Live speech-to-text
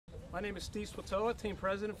My name is Steve Swatoa, team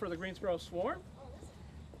president for the Greensboro Swarm.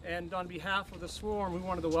 And on behalf of the Swarm, we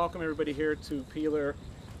wanted to welcome everybody here to Peeler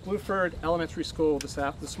Guilford Elementary School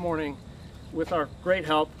this morning with our great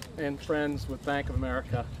help and friends with Bank of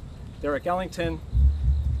America. Derek Ellington,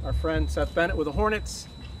 our friend Seth Bennett with the Hornets,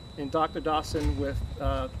 and Dr. Dawson with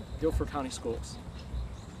Guilford County Schools.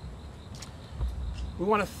 We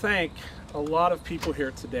want to thank a lot of people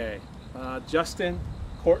here today. Justin,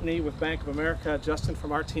 Courtney with Bank of America, Justin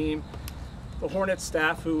from our team, the Hornets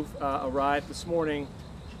staff who've arrived this morning,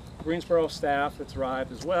 Greensboro staff that's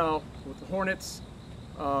arrived as well with the Hornets,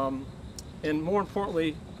 and more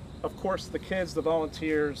importantly, of course, the kids, the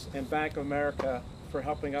volunteers, and Bank of America for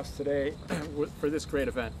helping us today for this great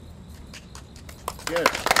event. Good.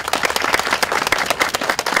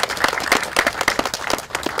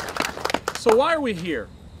 So why are we here?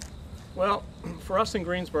 Well, for us in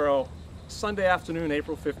Greensboro, Sunday afternoon,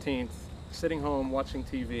 April 15th, sitting home watching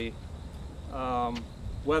TV,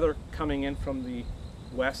 weather coming in from the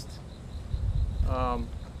west, all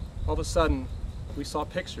of a sudden we saw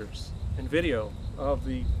pictures and video of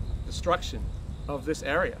the destruction of this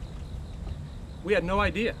area. We had no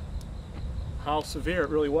idea how severe it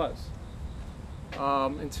really was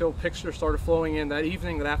until pictures started flowing in. That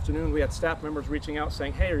evening, that afternoon, we had staff members reaching out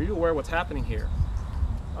saying, hey, are you aware of what's happening here?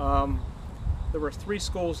 There were 3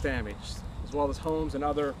 schools damaged, as well as homes and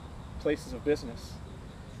other places of business.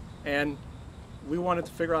 And we wanted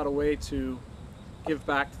to figure out a way to give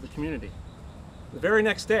back to the community. The very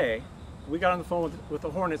next day, we got on the phone with the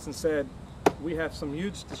Hornets and said, we have some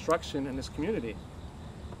huge destruction in this community,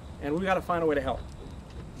 and we got to find a way to help.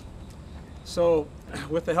 So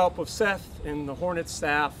with the help of Seth and the Hornets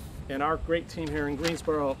staff and our great team here in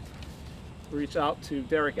Greensboro, we reached out to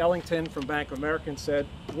Derek Ellington from Bank of America and said,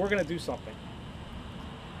 we're going to do something.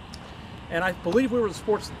 And I believe we were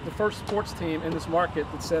the first sports team in this market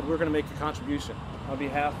that said we're going to make a contribution on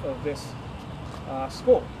behalf of this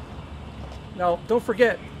school. Now, don't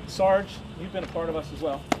forget, Sarge, you've been a part of us as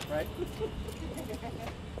well, right?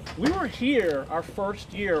 We were here our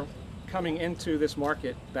first year coming into this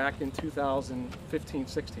market back in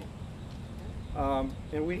 2015-16.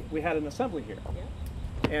 And we had an assembly here. Yeah.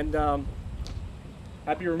 And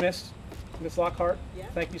I'd be remiss, Ms. Lockhart, yeah.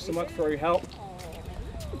 Thank you so much for your help.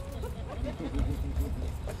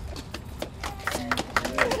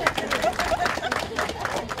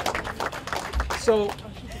 So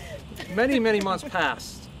many months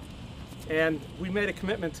passed, and we made a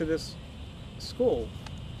commitment to this school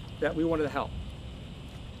that we wanted to help.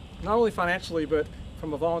 Not only financially, but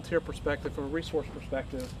from a volunteer perspective, from a resource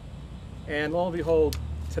perspective. And lo and behold,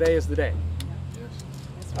 today is the day.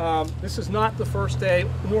 This is not the first day,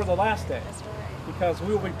 nor the last day, because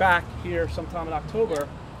we will be back here sometime in October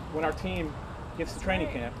when our team gets to training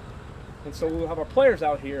camp. And so we'll have our players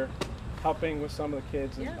out here helping with some of the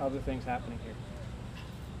kids and other things happening here.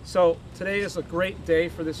 So today is a great day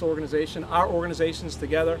for this organization. Our organization's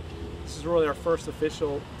together. This is really our first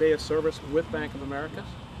official day of service with Bank of America,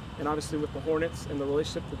 and obviously with the Hornets and the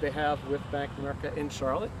relationship that they have with Bank of America in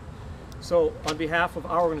Charlotte. So on behalf of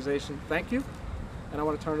our organization, thank you, and I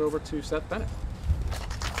want to turn it over to Seth Bennett.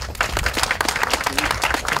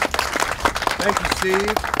 Thank you,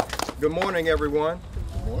 Steve. Good morning, everyone.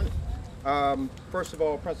 Good morning. First of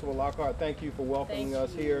all, Principal Lockhart, thank you for welcoming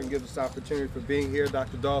us here and giving us the opportunity for being here.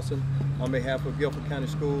 Dr. Dawson, on behalf of Guilford County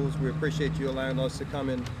Schools, we appreciate you allowing us to come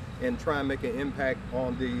in and try and make an impact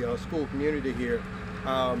on the school community here.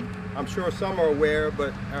 I'm sure some are aware,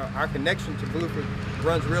 but our connection to Guilford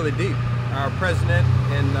runs really deep. Our president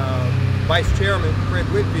and vice chairman, Fred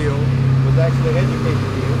Whitfield, was actually educated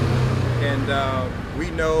here. And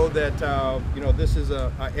we know that this is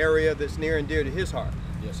an area that's near and dear to his heart.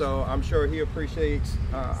 Yes. So I'm sure he appreciates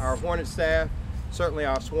our Hornet staff, certainly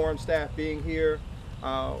our Swarm staff being here.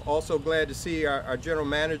 Also glad to see our general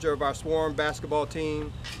manager of our Swarm basketball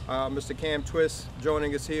team, Mr. Cam Twist,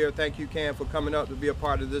 joining us here. Thank you, Cam, for coming up to be a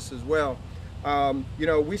part of this as well.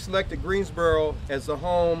 We selected Greensboro as the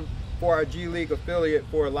home for our G League affiliate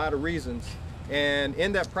for a lot of reasons. And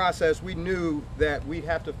in that process, we knew that we'd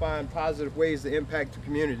have to find positive ways to impact the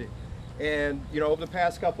community. And over the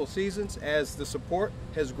past couple of seasons, as the support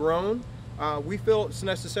has grown, we feel it's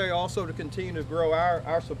necessary also to continue to grow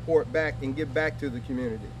our support back and give back to the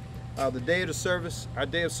community. Our day of service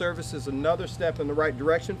is another step in the right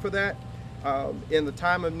direction for that. In the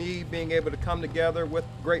time of need, being able to come together with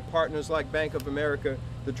great partners like Bank of America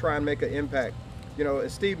to try and make an impact.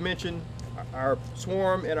 As Steve mentioned, our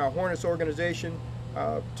Swarm and our Hornets organization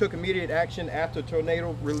took immediate action after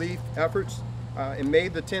tornado relief efforts and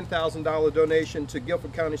made the $10,000 donation to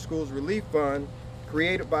Guilford County Schools Relief Fund,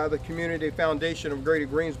 created by the Community Foundation of Greater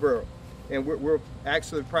Greensboro. And we're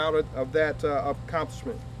actually proud of that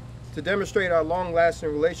accomplishment. To demonstrate our long-lasting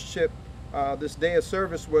relationship, this day of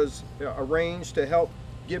service was arranged to help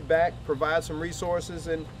give back, provide some resources,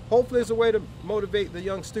 and hopefully it's a way to motivate the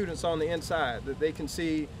young students on the inside, that they can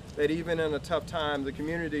see that even in a tough time, the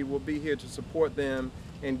community will be here to support them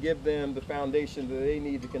and give them the foundation that they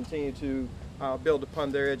need to continue to build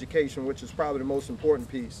upon their education, which is probably the most important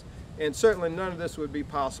piece. And certainly none of this would be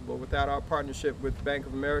possible without our partnership with Bank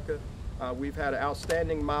of America. We've had an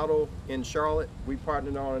outstanding model in Charlotte. We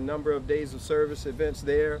partnered on a number of days of service events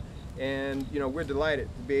there, and we're delighted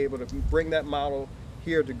to be able to bring that model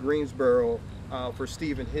here to Greensboro for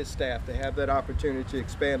Steve and his staff to have that opportunity to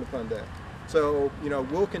expand upon that. So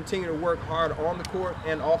we'll continue to work hard on the court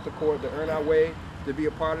and off the court to earn our way to be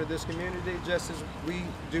a part of this community, just as we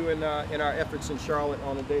do in our efforts in Charlotte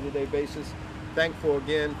on a day-to-day basis. Thankful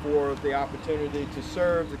again for the opportunity to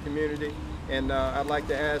serve the community. And I'd like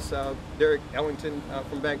to ask Derek Ellington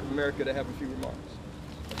from Bank of America to have a few remarks.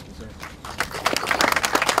 Thank you, sir.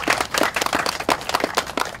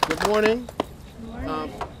 Good morning. Good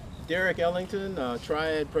morning. Derek Ellington,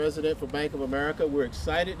 Triad President for Bank of America. We're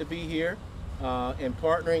excited to be here and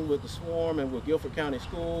partnering with the Swarm and with Guilford County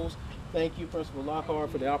Schools. Thank you, Principal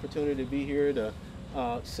Lockhart, for the opportunity to be here to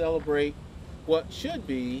celebrate what should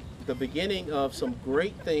be the beginning of some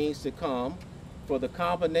great things to come for the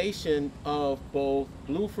combination of both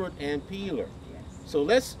Bluford and Peeler. So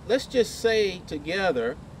let's just say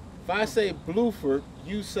together, if I say Bluford,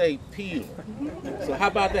 you say Peeler. So how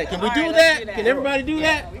about that? Can we do that? Can everybody do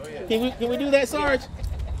that? Can we do that, Sarge?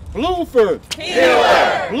 Bluford.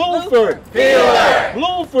 Peeler. Bluford. Peeler.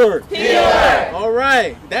 Bluford. Peeler. All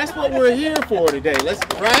right, that's what we're here for today.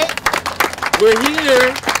 We're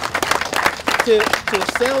here to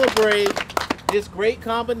celebrate this great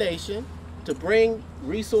combination, to bring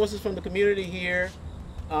resources from the community here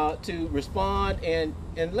to respond and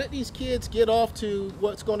let these kids get off to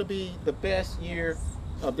what's going to be the best year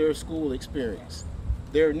of their school experience,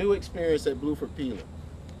 their new experience at Bluford Peeler.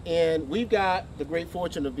 And we've got the great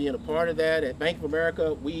fortune of being a part of that. At Bank of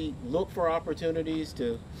America, we look for opportunities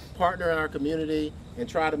to partner in our community and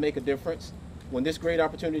try to make a difference. When this great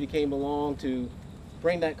opportunity came along to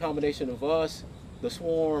bring that combination of us, the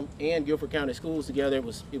Swarm, and Guilford County Schools together, it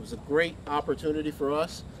was a great opportunity for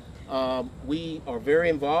us. We are very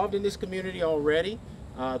involved in this community already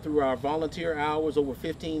through our volunteer hours, over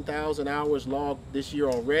 15,000 hours logged this year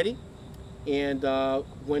already. And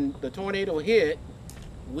when the tornado hit,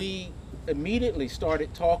 we immediately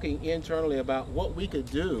started talking internally about what we could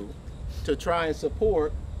do to try and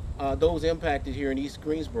support those impacted here in East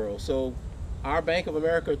Greensboro. So our Bank of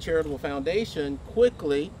America Charitable Foundation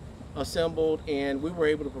quickly assembled, and we were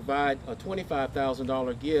able to provide a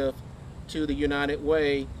 $25,000 gift to the United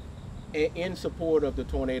Way in support of the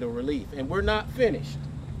tornado relief. And we're not finished.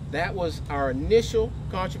 That was our initial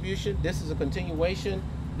contribution. This is a continuation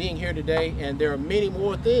being here today, and there are many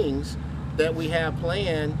more things that we have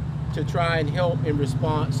planned to try and help in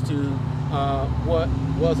response to what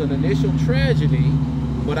was an initial tragedy.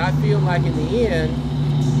 But I feel like in the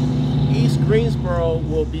end, East Greensboro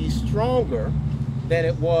will be stronger than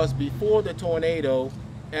it was before the tornado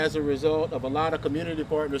as a result of a lot of community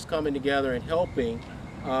partners coming together and helping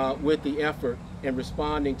with the effort and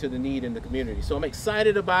responding to the need in the community. So I'm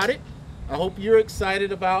excited about it. I hope you're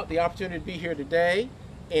excited about the opportunity to be here today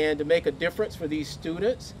and to make a difference for these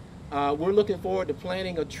students. We're looking forward to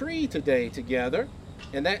planting a tree today together,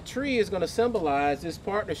 and that tree is going to symbolize this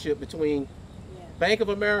partnership between Bank of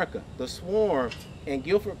America, the Swarm, and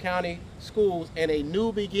Guilford County Schools, and a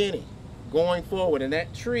new beginning going forward. And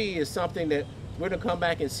that tree is something that we're going to come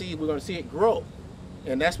back and see. We're going to see it grow,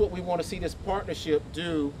 and that's what we want to see this partnership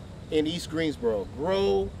do in East Greensboro: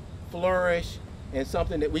 grow, flourish, and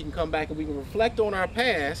something that we can come back and we can reflect on our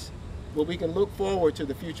past, but we can look forward to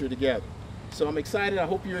the future together. So I'm excited. I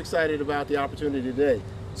hope you're excited about the opportunity today.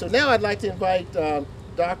 So now I'd like to invite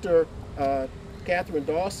Dr. Catherine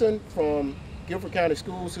Dawson from Guilford County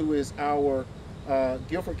Schools, who is our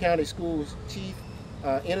Guilford County Schools Chief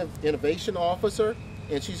Innovation Officer,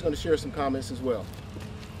 and she's going to share some comments as well.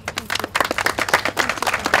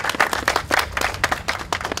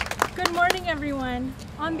 Good morning, everyone.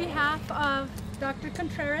 On behalf of Dr.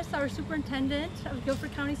 Contreras, our Superintendent of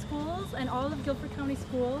Guilford County Schools, and all of Guilford County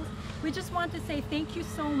Schools, we just want to say thank you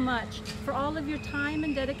so much for all of your time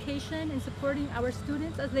and dedication in supporting our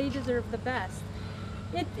students, as they deserve the best.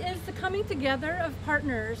 It is the coming together of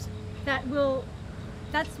partners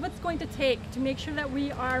that's what's going to take to make sure that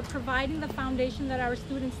we are providing the foundation that our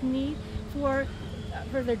students need for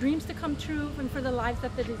their dreams to come true and for the lives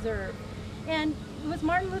that they deserve. And it was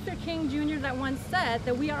Martin Luther King Jr. that once said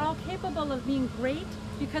that we are all capable of being great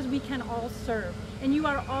because we can all serve. And you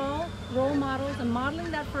are all role models and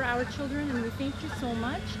modeling that for our children, and we thank you so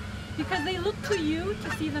much because they look to you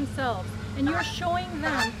to see themselves. And you're showing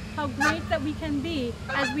them how great that we can be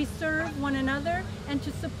as we serve one another and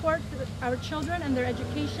to support our children and their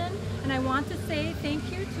education. And I want to say thank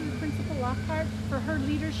you to Principal Lockhart for her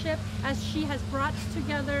leadership as she has brought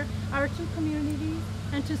together our two communities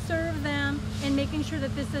and to serve them in making sure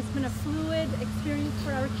that this has been a fluid experience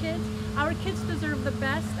for our kids. Our kids deserve the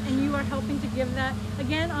best, and you are helping to give that.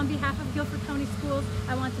 Again, on behalf of Guilford County Schools,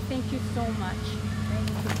 I want to thank you so much.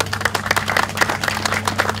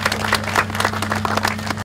 Thank you.